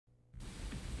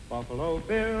Buffalo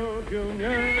Bill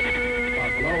Jr.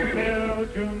 Buffalo Bill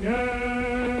Jr.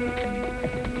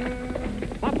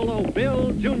 Buffalo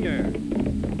Bill Jr.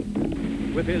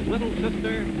 with his little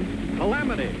sister,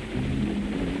 Calamity.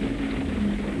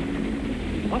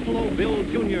 Buffalo Bill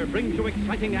Jr. brings you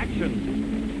exciting action,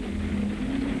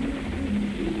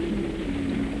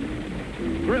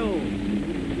 thrills,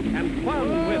 and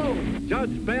fun with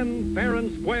Judge Ben fair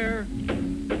and square,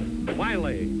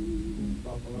 Wiley.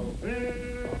 Buffalo Bill,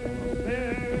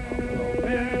 Buffalo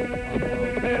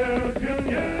Bill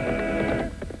Jr.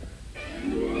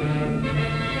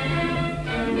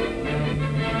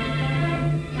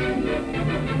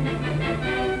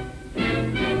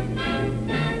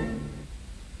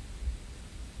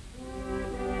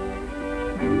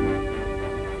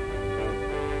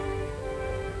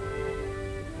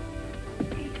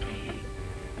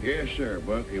 Yes, sir,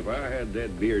 Buck. If I had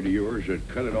that beard of yours, I'd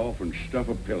cut it off and stuff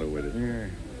a pillow with it. Yeah.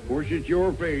 Of course, it's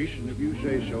your face, and if you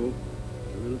say so,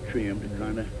 a little trim to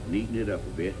kind of neaten it up a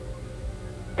bit.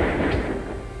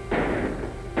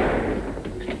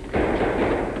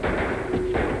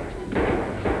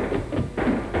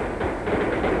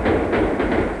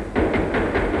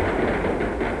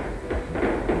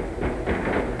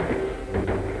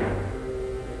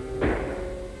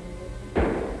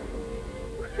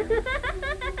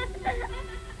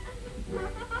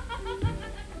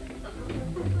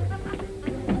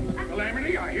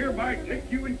 Calamity, I hereby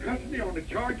take you in custody on the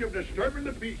charge of disturbing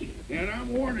the peace. And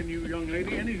I'm warning you, young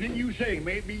lady, anything you say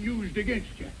may be used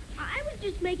against you. I was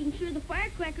just making sure the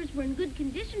firecrackers were in good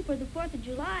condition for the 4th of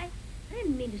July. I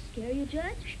didn't mean to scare you,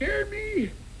 Judge. Scared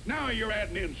me? Now you're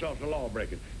adding insult to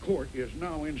law-breaking. Court is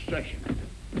now in session.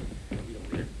 Get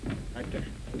over here. Right there.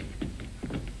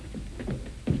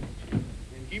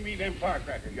 And give me them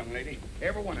firecrackers, young lady.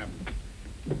 Every one of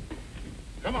them.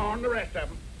 Come on, the rest of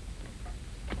them.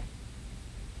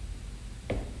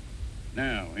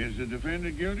 Now, is the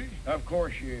defendant guilty? Of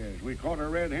course she is. We caught her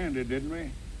red-handed, didn't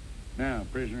we? Now,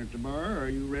 prisoner at the bar, are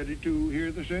you ready to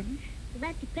hear the sentence? Well,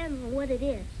 that depends on what it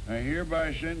is. I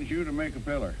hereby sentence you to make a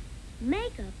pillar.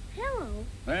 Make a pillow?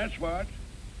 That's what.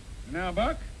 Now,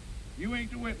 Buck, you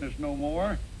ain't the witness no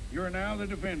more. You're now the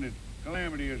defendant.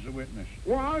 Calamity is the witness.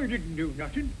 Well, I didn't do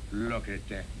nothing. Look at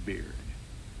that beard.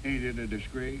 Ain't it a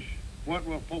disgrace? What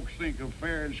will folks think of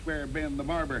fair and square Ben the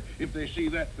barber if they see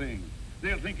that thing?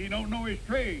 They'll think he don't know his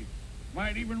trade.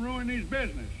 Might even ruin his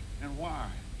business. And why?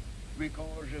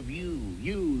 Because of you.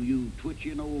 You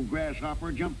twitching old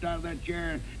grasshopper, jumped out of that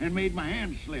chair and made my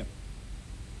hand slip.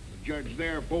 The judge,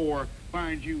 therefore,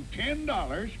 fines you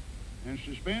 $10 and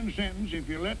suspends sentence if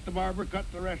you let the barber cut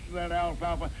the rest of that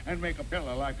alfalfa and make a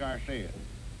pillow like I said.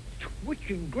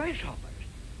 Twitching grasshoppers.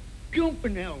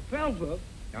 Jumping alfalfa.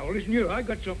 Now, listen here, I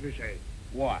got something to say.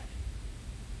 What?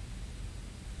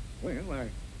 Well, I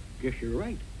guess you're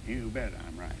right. You bet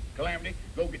I'm right. Calamity,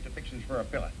 go get the fixings for a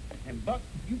pillow. And Buck,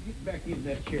 you get back in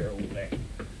that chair over there.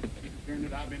 Darn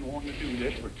it, I've been wanting to do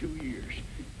this for 2 years.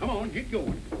 Come on, get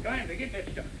going. Calamity, get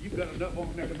that stuff. You've got enough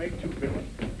on there to make 2 pillows.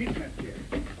 Get in that chair.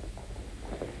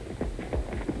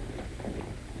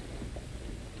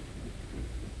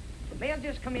 May I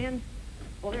just come in?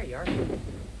 Oh, there you are.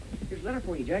 Here's a letter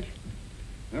for you, Judge.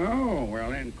 Oh,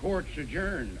 well, then court's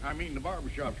adjourned. I mean, the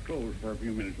barbershop's closed for a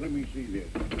few minutes. Let me see this.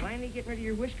 Finally getting rid of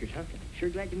your whiskers, huh? Sure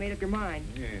glad you made up your mind.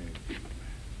 Yeah.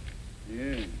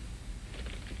 Yeah.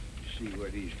 See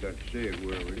what he's got to say,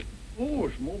 whoever it is. Oh,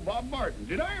 it's more Bob Barton.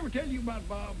 Did I ever tell you about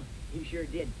Bob? He sure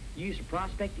did. You used to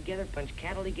prospect together, punch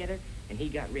cattle together, and he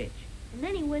got rich. And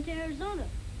then he went to Arizona.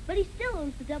 But he still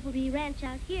owns the Double D Ranch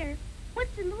out here.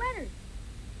 What's in the letter?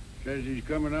 Says he's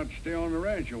coming out to stay on the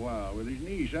ranch a while with his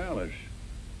niece, Alice.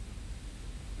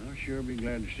 I'll sure be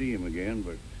glad to see him again,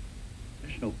 but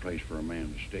there's no place for a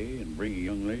man to stay and bring a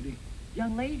young lady.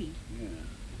 Young lady? Yeah.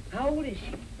 How old is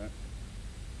she?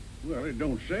 Well, it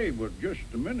don't say, but just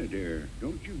a minute here.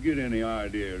 Don't you get any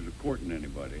ideas of courting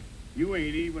anybody. You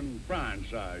ain't even frying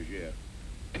size yet.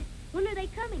 When are they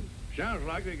coming? Sounds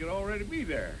like they could already be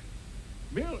there.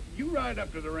 Bill, you ride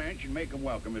up to the ranch and make them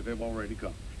welcome if they've already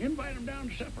come. Invite them down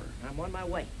to supper. I'm on my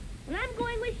way. And I'm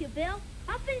going with you, Bill.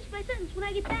 I'll finish my sentence when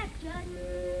I get back, Judge.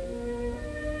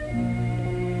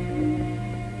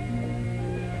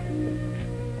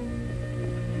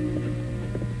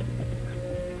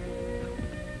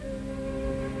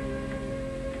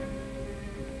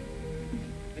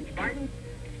 Mr. Barton?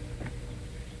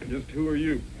 Just who are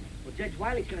you? Well, Judge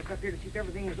Wiley sent us up here to see if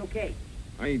everything was okay.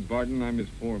 I ain't Barton, I'm his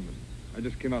foreman. I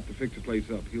just came out to fix the place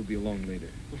up. He'll be along later.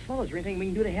 Well, fellas, is there anything we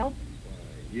can do to help?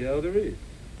 Yeah, there is.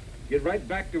 Get right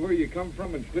back to where you come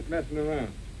from and quit messing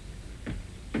around.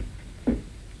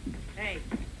 Hey,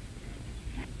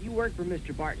 you You work for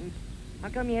Mr. Barton. How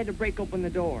come you had to break open the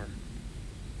door?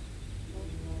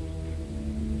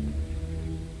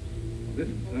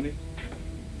 Listen, Sonny.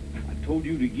 I told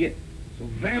you to get. So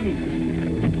family.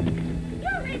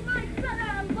 You leave my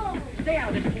brother alone! Stay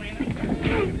out of this, Calamity.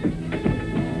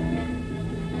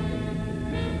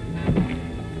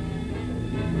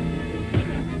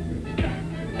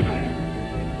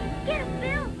 Get him,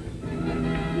 Bill!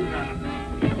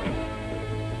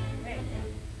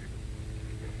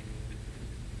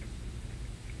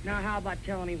 Now, how about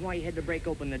telling me why you had to break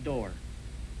open the door?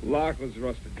 The lock was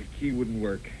rusted. The key wouldn't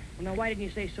work. Well, now, why didn't you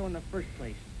say so in the first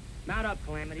place? Mount up,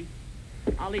 Calamity.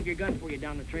 I'll leave your gun for you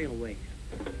down the trail a ways.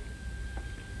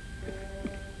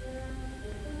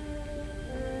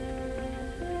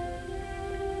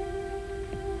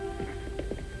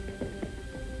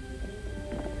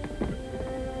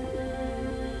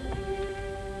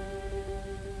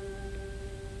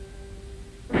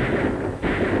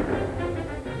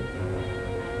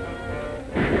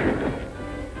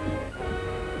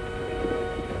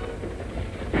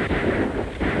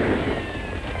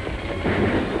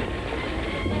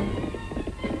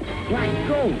 Black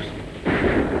ghost.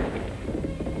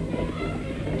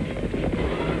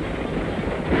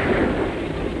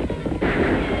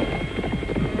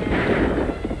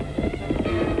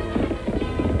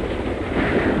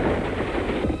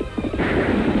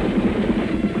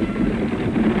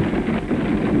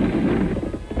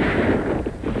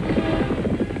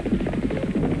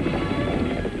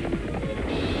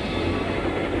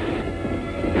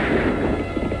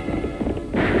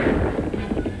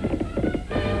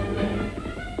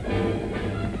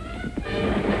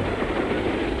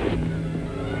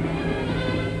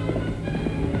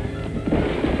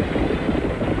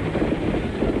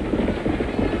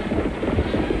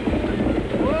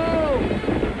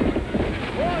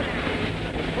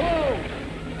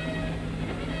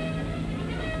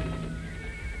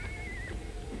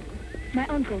 My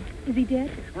uncle, is he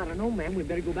dead? I don't know, ma'am. We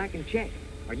better go back and check.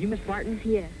 Are you Miss Barton?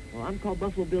 Yes. Well, I'm called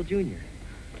Buffalo Bill Jr.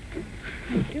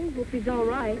 I do hope he's all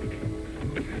right.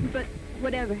 But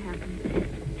whatever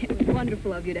happened, it was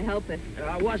wonderful of you to help us.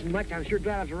 It wasn't much. I'm sure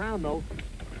glad I was around, though.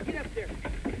 Get up there.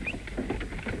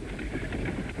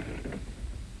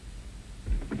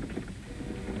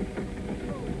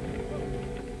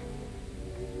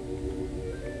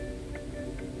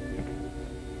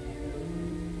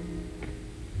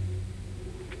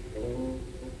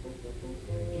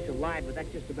 He's alive, but that's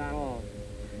just about all.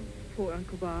 Poor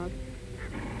Uncle Bob.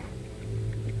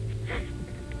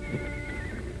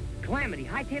 Calamity,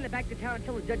 hightail it back to town and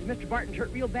tell the judge Mr. Barton's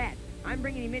hurt real bad. I'm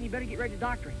bringing him in. You better get ready to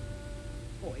doctor him.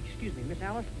 Oh, excuse me, Miss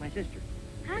Alice, my sister.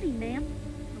 Howdy, ma'am.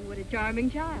 Oh, what a charming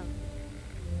child.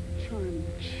 Charming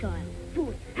child.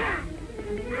 Fool.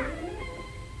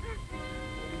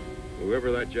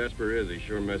 Whoever that Jasper is, he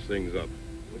sure messed things up.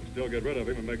 We can still get rid of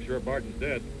him and make sure Barton's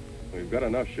dead. We've got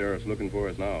enough sheriffs looking for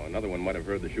us now. Another one might have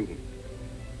heard the shooting.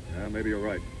 Yeah, maybe you're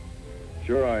right.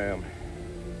 Sure I am.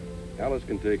 Alice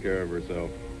can take care of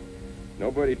herself.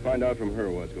 Nobody'd find out from her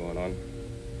what's going on.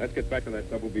 Let's get back to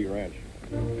that Double B ranch.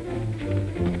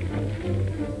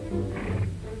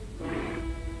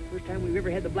 First time we've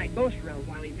ever had the Black Ghost around,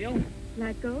 Wiley Bill.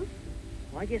 Black Ghost?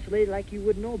 Well, I guess a lady like you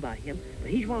wouldn't know about him, but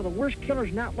he's one of the worst killers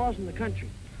and outlaws in the country.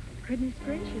 Goodness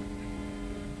gracious.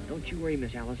 Don't you worry,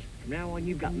 Miss Alice. From now on,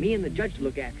 you've got me and the judge to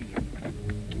look after you.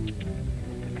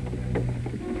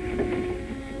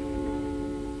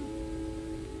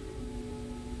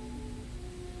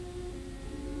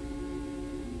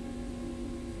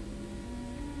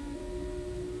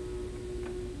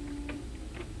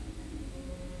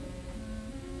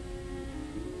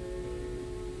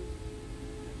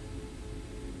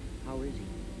 How is he?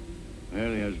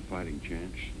 Well, he has a fighting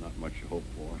chance. Not much to hope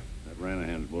for. That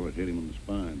Ranahan's bullet hit him in the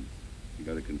spine. He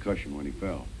got a concussion when he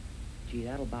fell. Gee,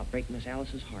 that'll about break Miss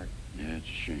Alice's heart. Yeah, it's a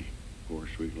shame. Poor,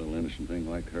 sweet little innocent thing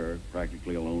like her,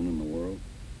 practically alone in the world.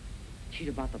 She's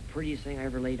about the prettiest thing I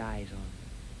ever laid eyes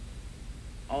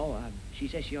on. Oh, she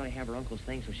says she ought to have her uncle's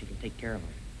thing so she can take care of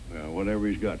him. Well, whatever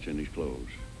he's got's in his clothes.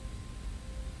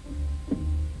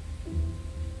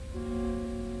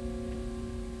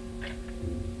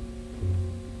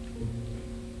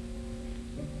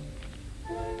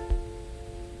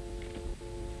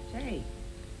 Say,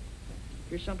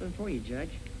 here's something for you, Judge.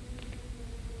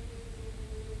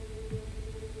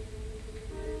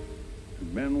 To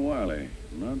Ben Wiley,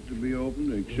 not to be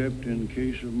opened except in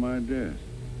case of my death.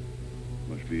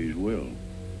 Must be his will.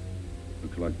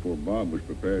 Looks like poor Bob was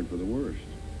prepared for the worst.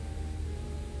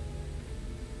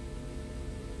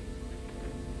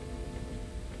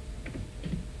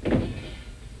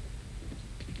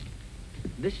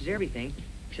 This is everything.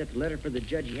 Except the letter for the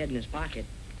judge he had in his pocket.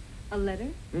 A letter?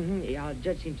 Mm-hmm. Yeah, the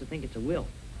judge seems to think it's a will.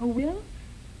 A will?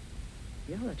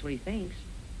 Yeah, that's what he thinks.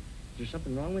 Is there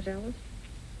something wrong, Miss Alice?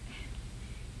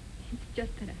 It's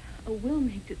just that a will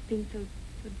makes it seem so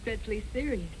dreadfully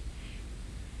serious.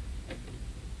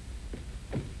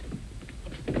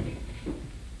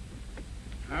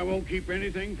 I won't keep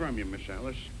anything from you, Miss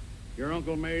Alice. Your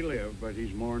uncle may live, but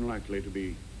he's more than likely to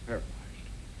be paralyzed.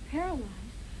 Paralyzed?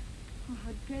 Oh,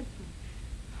 how dreadful.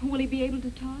 Will he be able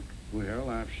to talk? Well,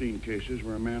 I've seen cases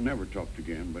where a man never talked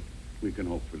again, but we can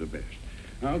hope for the best.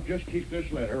 I'll just keep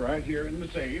this letter right here in the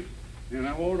safe, and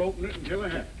I won't open it until I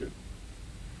have to.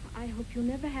 I hope you'll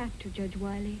never have to, Judge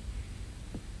Wiley.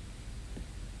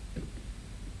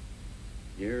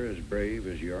 You're as brave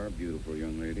as you are beautiful,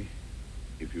 young lady,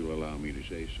 if you'll allow me to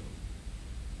say so.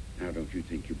 Now, don't you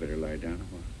think you better lie down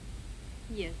a while?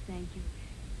 Yes, thank you.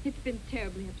 It's been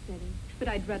terribly upsetting, but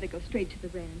I'd rather go straight to the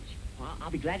ranch. Well,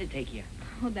 I'll be glad to take you.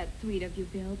 Oh, that's sweet of you,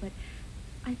 Bill, but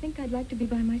I think I'd like to be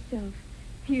by myself.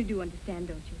 You do understand,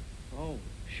 don't you? Oh,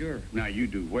 sure. Now, you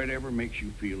do whatever makes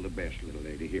you feel the best, little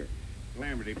lady. Here,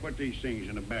 Calamity, put these things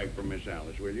in a bag for Miss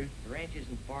Alice, will you? The ranch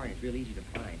isn't far and it's real easy to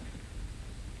find.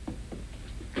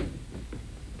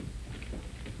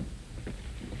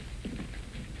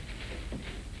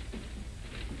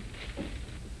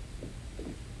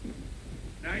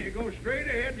 Now, you go straight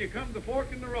ahead and you come to the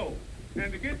fork in the road. And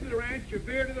to get to the ranch, you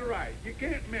veer to the right. You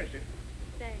can't miss it.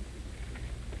 Thanks.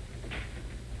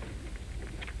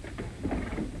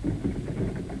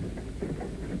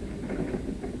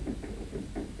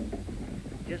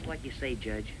 Just like you say,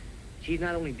 Judge. She's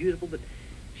not only beautiful, but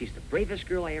she's the bravest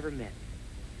girl I ever met.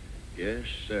 Yes,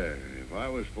 sir. If I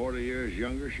was 40 years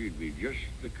younger, she'd be just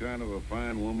the kind of a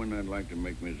fine woman I'd like to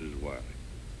make Mrs. Wiley.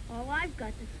 All I've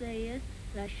got to say is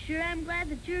that I sure am glad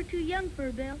that you're too young for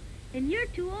a bill, and you're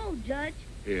too old, Judge.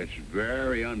 It's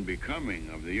very unbecoming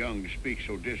of the young to speak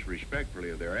so disrespectfully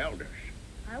of their elders.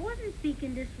 I wasn't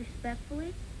speaking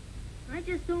disrespectfully. I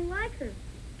just don't like her.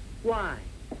 Why?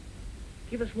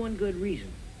 Give us one good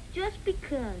reason. Just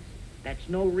because. That's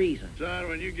no reason. Son,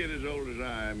 when you get as old as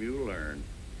I am, you'll learn.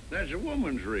 That's a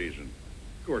woman's reason.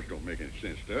 Of course, don't make any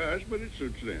sense to us, but it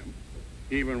suits them.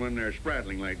 Even when they're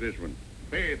sprattling like this one.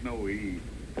 Pay it no heed.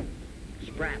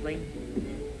 Sprattling?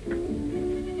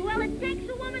 Well, it takes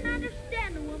a woman to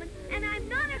understand a woman, and I'm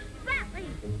not a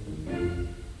spratling.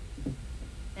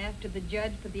 After the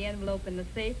judge put the envelope in the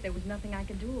safe, there was nothing I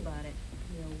could do about it.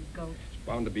 The old ghost. It's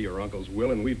bound to be your uncle's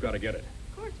will, and we've got to get it.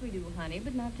 Of course we do, honey,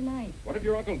 but not tonight. What if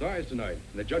your uncle dies tonight,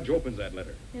 and the judge opens that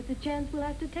letter? It's a chance we'll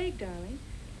have to take, darling.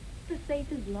 The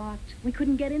safe is locked. We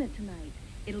couldn't get in it tonight.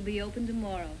 It'll be open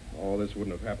tomorrow. All this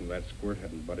wouldn't have happened if that squirt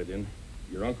hadn't butted in.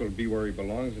 Your uncle would be where he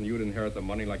belongs, and you'd inherit the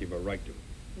money like you've a right to.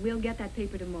 We'll get that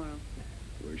paper tomorrow.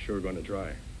 We're sure going to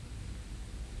try.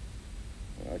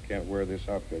 Well, I can't wear this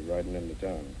outfit riding into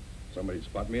town. Somebody'd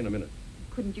spot me in a minute.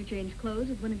 Couldn't you change clothes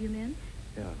with one of your men?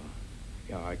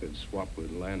 Yeah, I could swap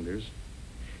with Landers.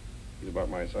 He's about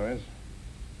my size.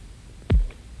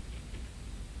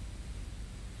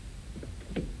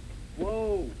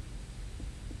 Whoa!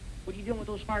 What are you doing with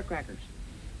those firecrackers?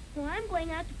 Well, I'm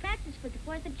going out to practice for the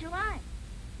 4th of July.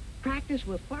 Practice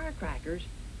with firecrackers?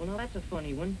 Well, now that's a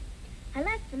funny one. I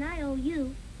left an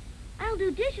IOU. I'll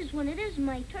do dishes when it is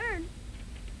my turn.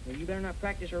 Well, you better not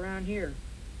practice around here.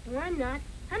 No, I'm not.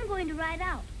 I'm going to ride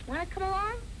out. Want to come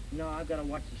along? No, I've got to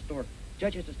watch the store.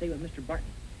 Judge has to stay with Mr. Barton.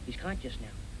 He's conscious now.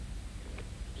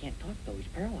 He can't talk, though. He's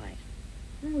paralyzed.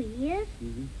 Oh, he is?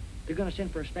 Mm-hmm. They're going to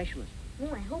send for a specialist.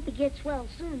 Well, I hope he gets well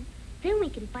soon. Then we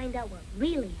can find out what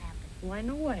really happened. Well, I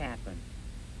know what happened.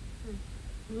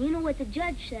 You know what the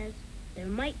judge says. There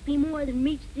might be more than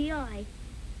meets the eye.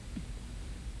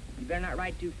 You better not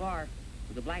ride too far.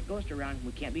 With the black ghost around,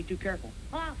 we can't be too careful.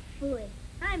 Oh, fool.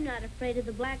 I'm not afraid of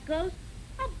the black ghost.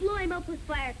 I'll blow him up with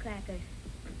firecrackers.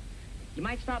 You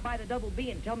might stop by the Double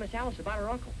B and tell Miss Alice about her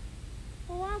uncle.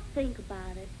 Oh, I'll think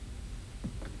about it.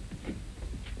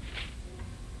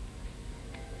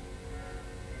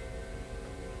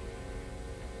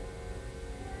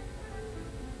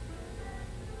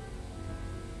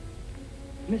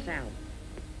 Miss Alice,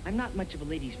 I'm not much of a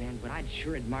ladies' man, but I'd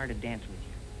sure admire to dance with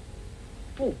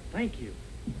you. Oh, thank you.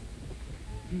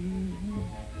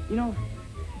 You know,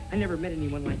 I never met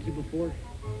anyone like you before.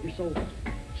 You're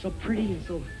so pretty and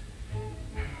so...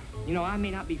 You know, I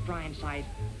may not be frying size,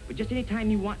 but just any time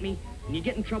you want me and you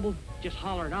get in trouble, just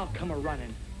holler and I'll come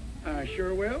a-running. I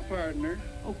sure will, partner.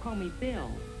 Oh, call me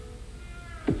Bill.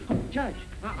 Oh, Judge,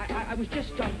 I was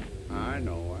just... I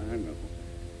know.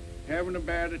 Having a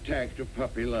bad attack of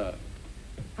puppy love.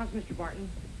 How's Mr. Barton?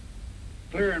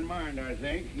 Clear in mind, I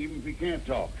think, even if he can't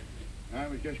talk. I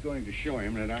was just going to show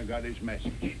him that I got his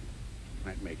message.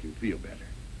 Might make him feel better.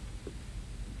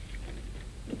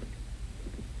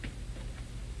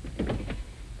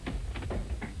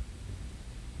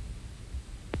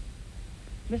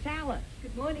 Miss Alice.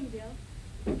 Good morning, Bill.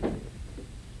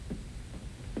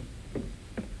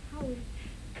 How is...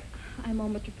 I'm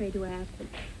almost afraid to ask, but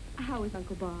how is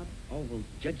Uncle Bob? Oh, well,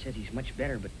 Judge says he's much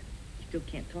better, but he still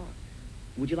can't talk.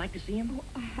 Would you like to see him?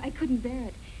 Oh, I couldn't bear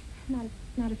it.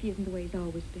 Not if he isn't the way he's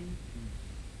always been.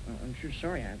 Well, I'm sure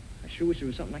sorry. I sure wish there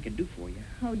was something I could do for you.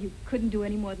 Oh, you couldn't do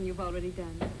any more than you've already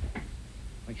done. Oh,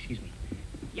 excuse me.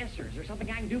 Yes, sir. Is there something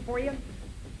I can do for you?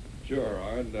 Sure,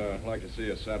 I'd like to see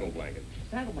a saddle blanket.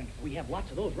 Saddle blankets. We have lots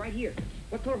of those right here.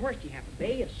 What color horse do you have? A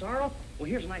bay, a sorrel? Well,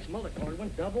 here's a nice multicolored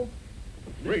one, double.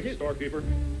 Great, storekeeper.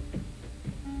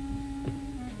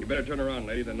 You better turn around,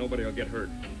 lady, then nobody will get hurt.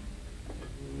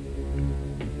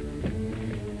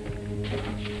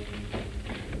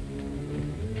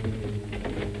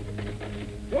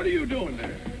 What are you doing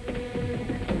there?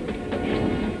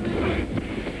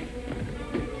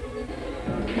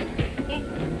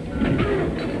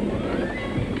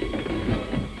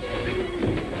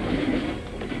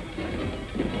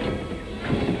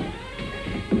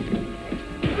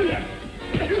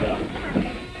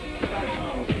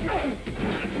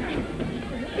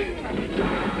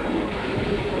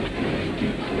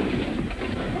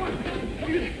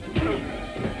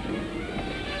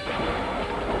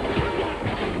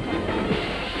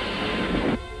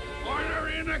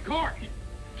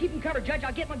 Keep him covered, Judge.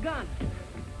 I'll get my gun.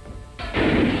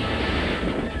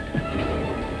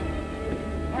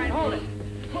 All right, hold it.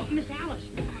 Oh, Miss Alice,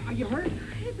 are you hurt?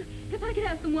 If I could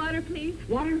have some water, please.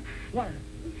 Water? Water.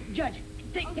 Judge,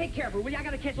 take care of her, will you? I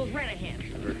gotta catch those rat-a-hands.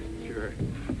 Sure.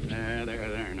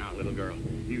 There now, little girl.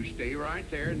 You stay right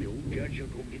there, and the old judge will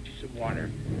go get you some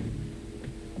water.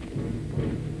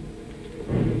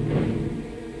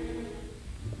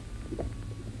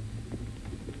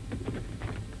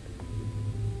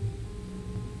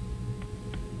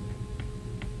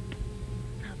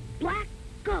 Black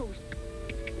ghost.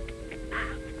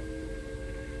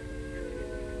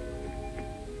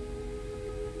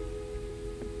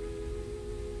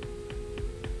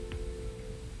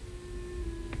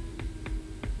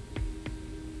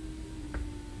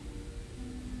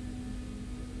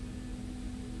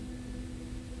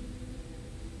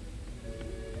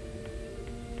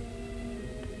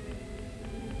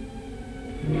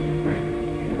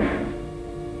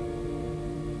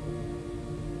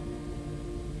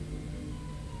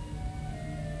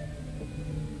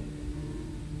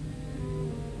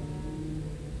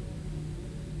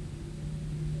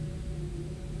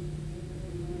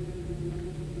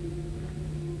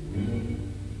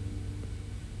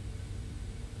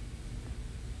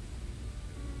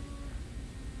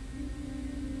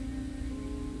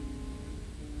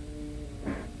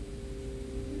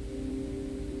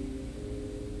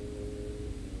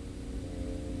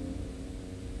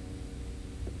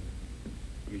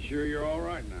 You sure you're all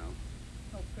right now?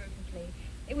 Oh, perfectly.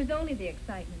 It was only the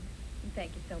excitement. And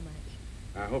thank you so much.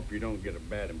 I hope you don't get a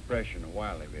bad impression of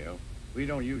Wileyville. We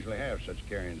don't usually have such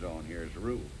carryings on here as a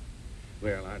rule.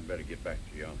 Well, I'd better get back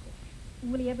to your uncle.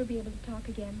 Will he ever be able to talk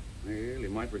again? Well, he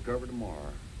might recover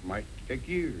tomorrow. Might take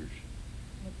years.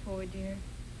 Oh, poor dear.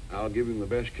 I'll give him the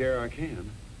best care I can.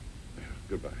 Well,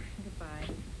 goodbye.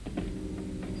 Goodbye.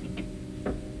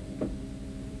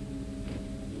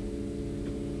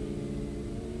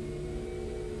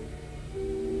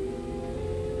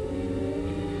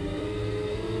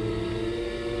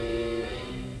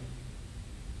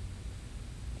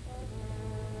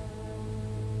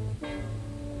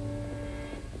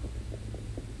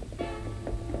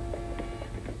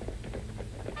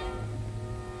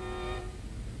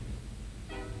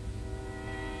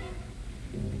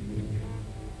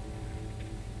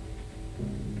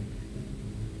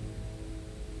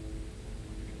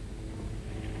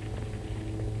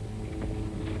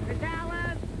 Miss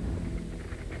Alice!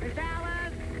 Miss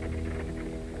Alice!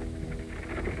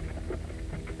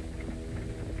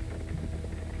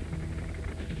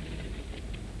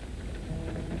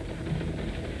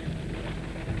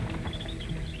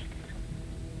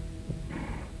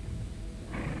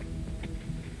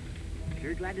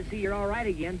 Sure glad to see you're all right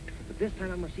again, but this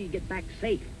time I'm gonna see you get back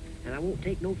safe, and I won't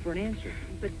take no for an answer.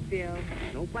 But, Bill...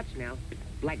 No buts now.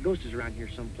 Black Ghost is around here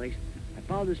someplace. I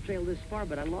followed this trail this far,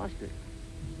 but I lost it.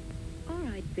 All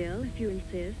right, Bill, if you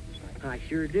insist. I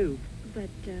sure do. But,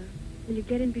 will you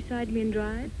get in beside me and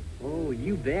drive? Oh,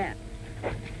 you bet.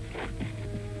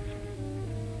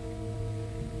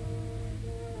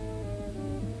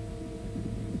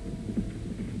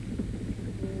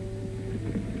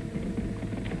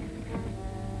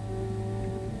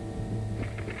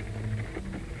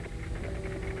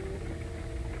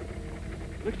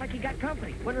 Looks like he got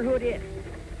company. Wonder who it is.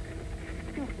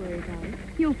 Don't worry about it.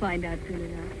 You'll find out soon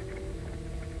enough.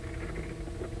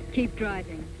 Keep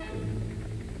driving.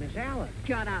 Miss Alice.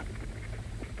 Shut up.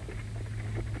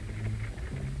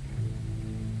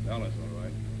 Alice, all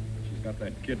right. She's got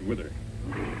that kid with her.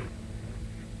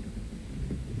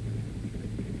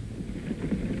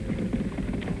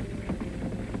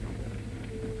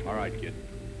 All right, kid.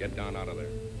 Get down out of there.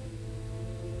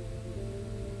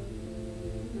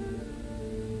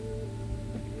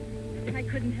 I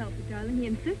couldn't help it, darling. He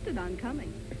insisted on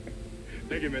coming.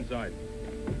 Take him inside.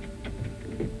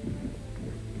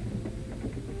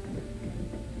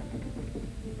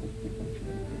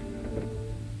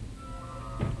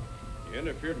 You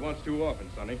interfered once too often,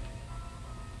 Sonny.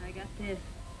 I got this.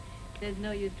 There's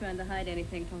no use trying to hide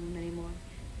anything from him anymore.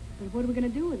 But what are we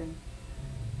going to do with him?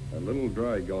 A little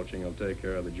dry gulching will take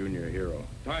care of the junior hero.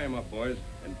 Tie him up, boys,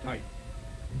 and tight.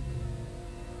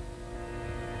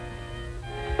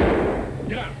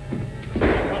 Get out!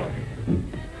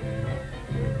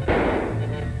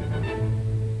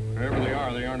 Wherever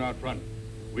they aren't out front.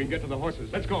 We can get to the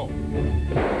horses. Let's go.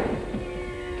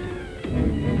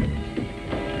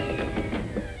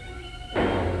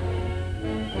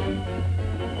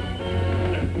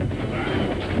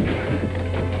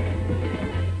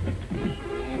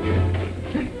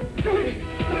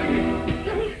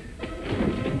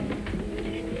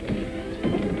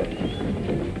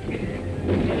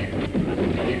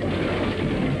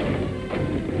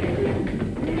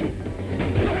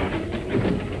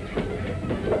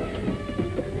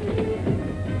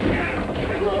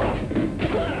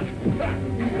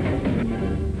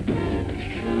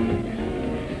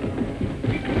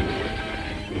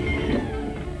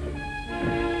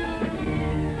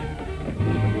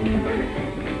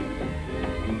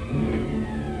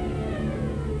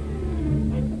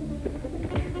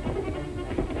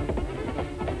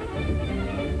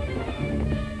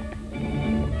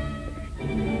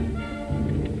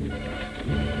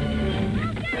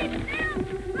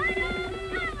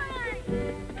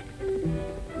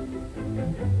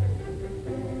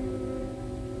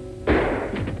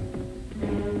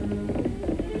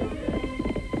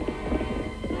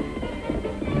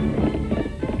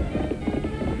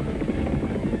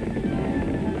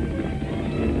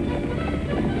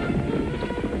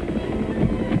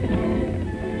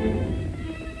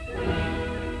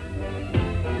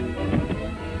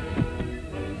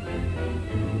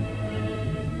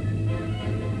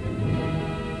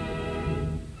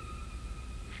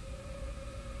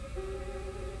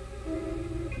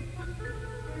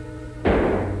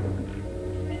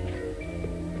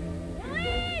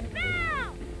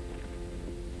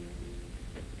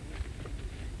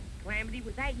 Calamity,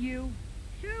 was that you?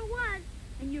 Sure was.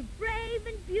 And your brave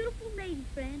and beautiful lady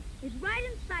friend is right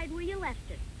inside where you left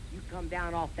her. You come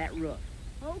down off that roof.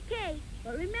 Okay,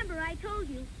 but remember I told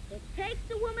you, it takes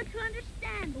a woman to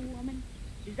understand the woman.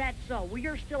 Is that so? Well,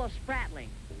 you're still a spratling.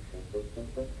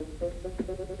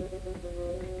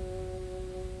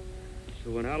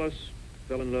 So when Alice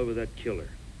fell in love with that killer,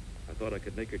 I thought I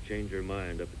could make her change her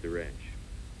mind up at the ranch.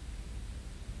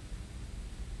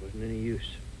 Wasn't any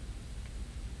use.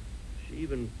 She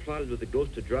even plotted with the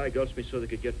ghost to dry gulch me so they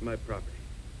could get my property.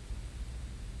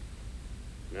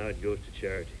 Now it goes to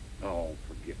charity. Oh,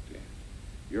 forget that.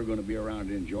 You're going to be around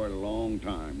to enjoy it a long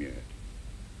time yet.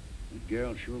 That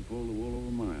gal sure pulled the wool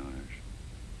over my eyes.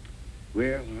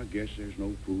 Well, I guess there's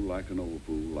no fool like an old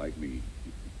fool like me.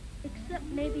 Except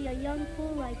maybe a young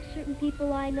fool like certain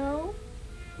people I know.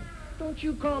 Don't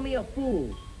you call me a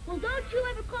fool. Well, don't you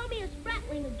ever call me a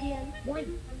spratling again. Why?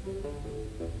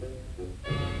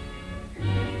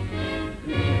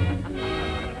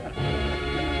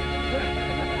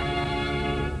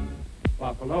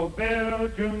 Buffalo Bill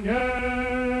Jr.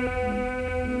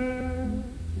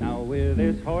 Now with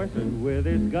his horse and with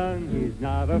his gun, he's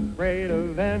not afraid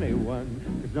of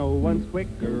anyone. 'Cause no one's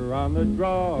quicker on the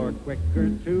draw or quicker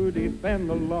to defend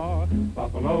the law.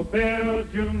 Buffalo Bill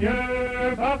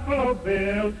Jr., Buffalo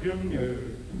Bill Jr.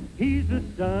 He's the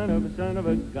son of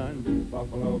a gun.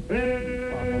 Buffalo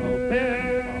Bill, Buffalo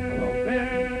Bill, Buffalo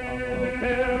Bill, Buffalo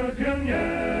Bill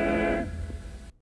Jr.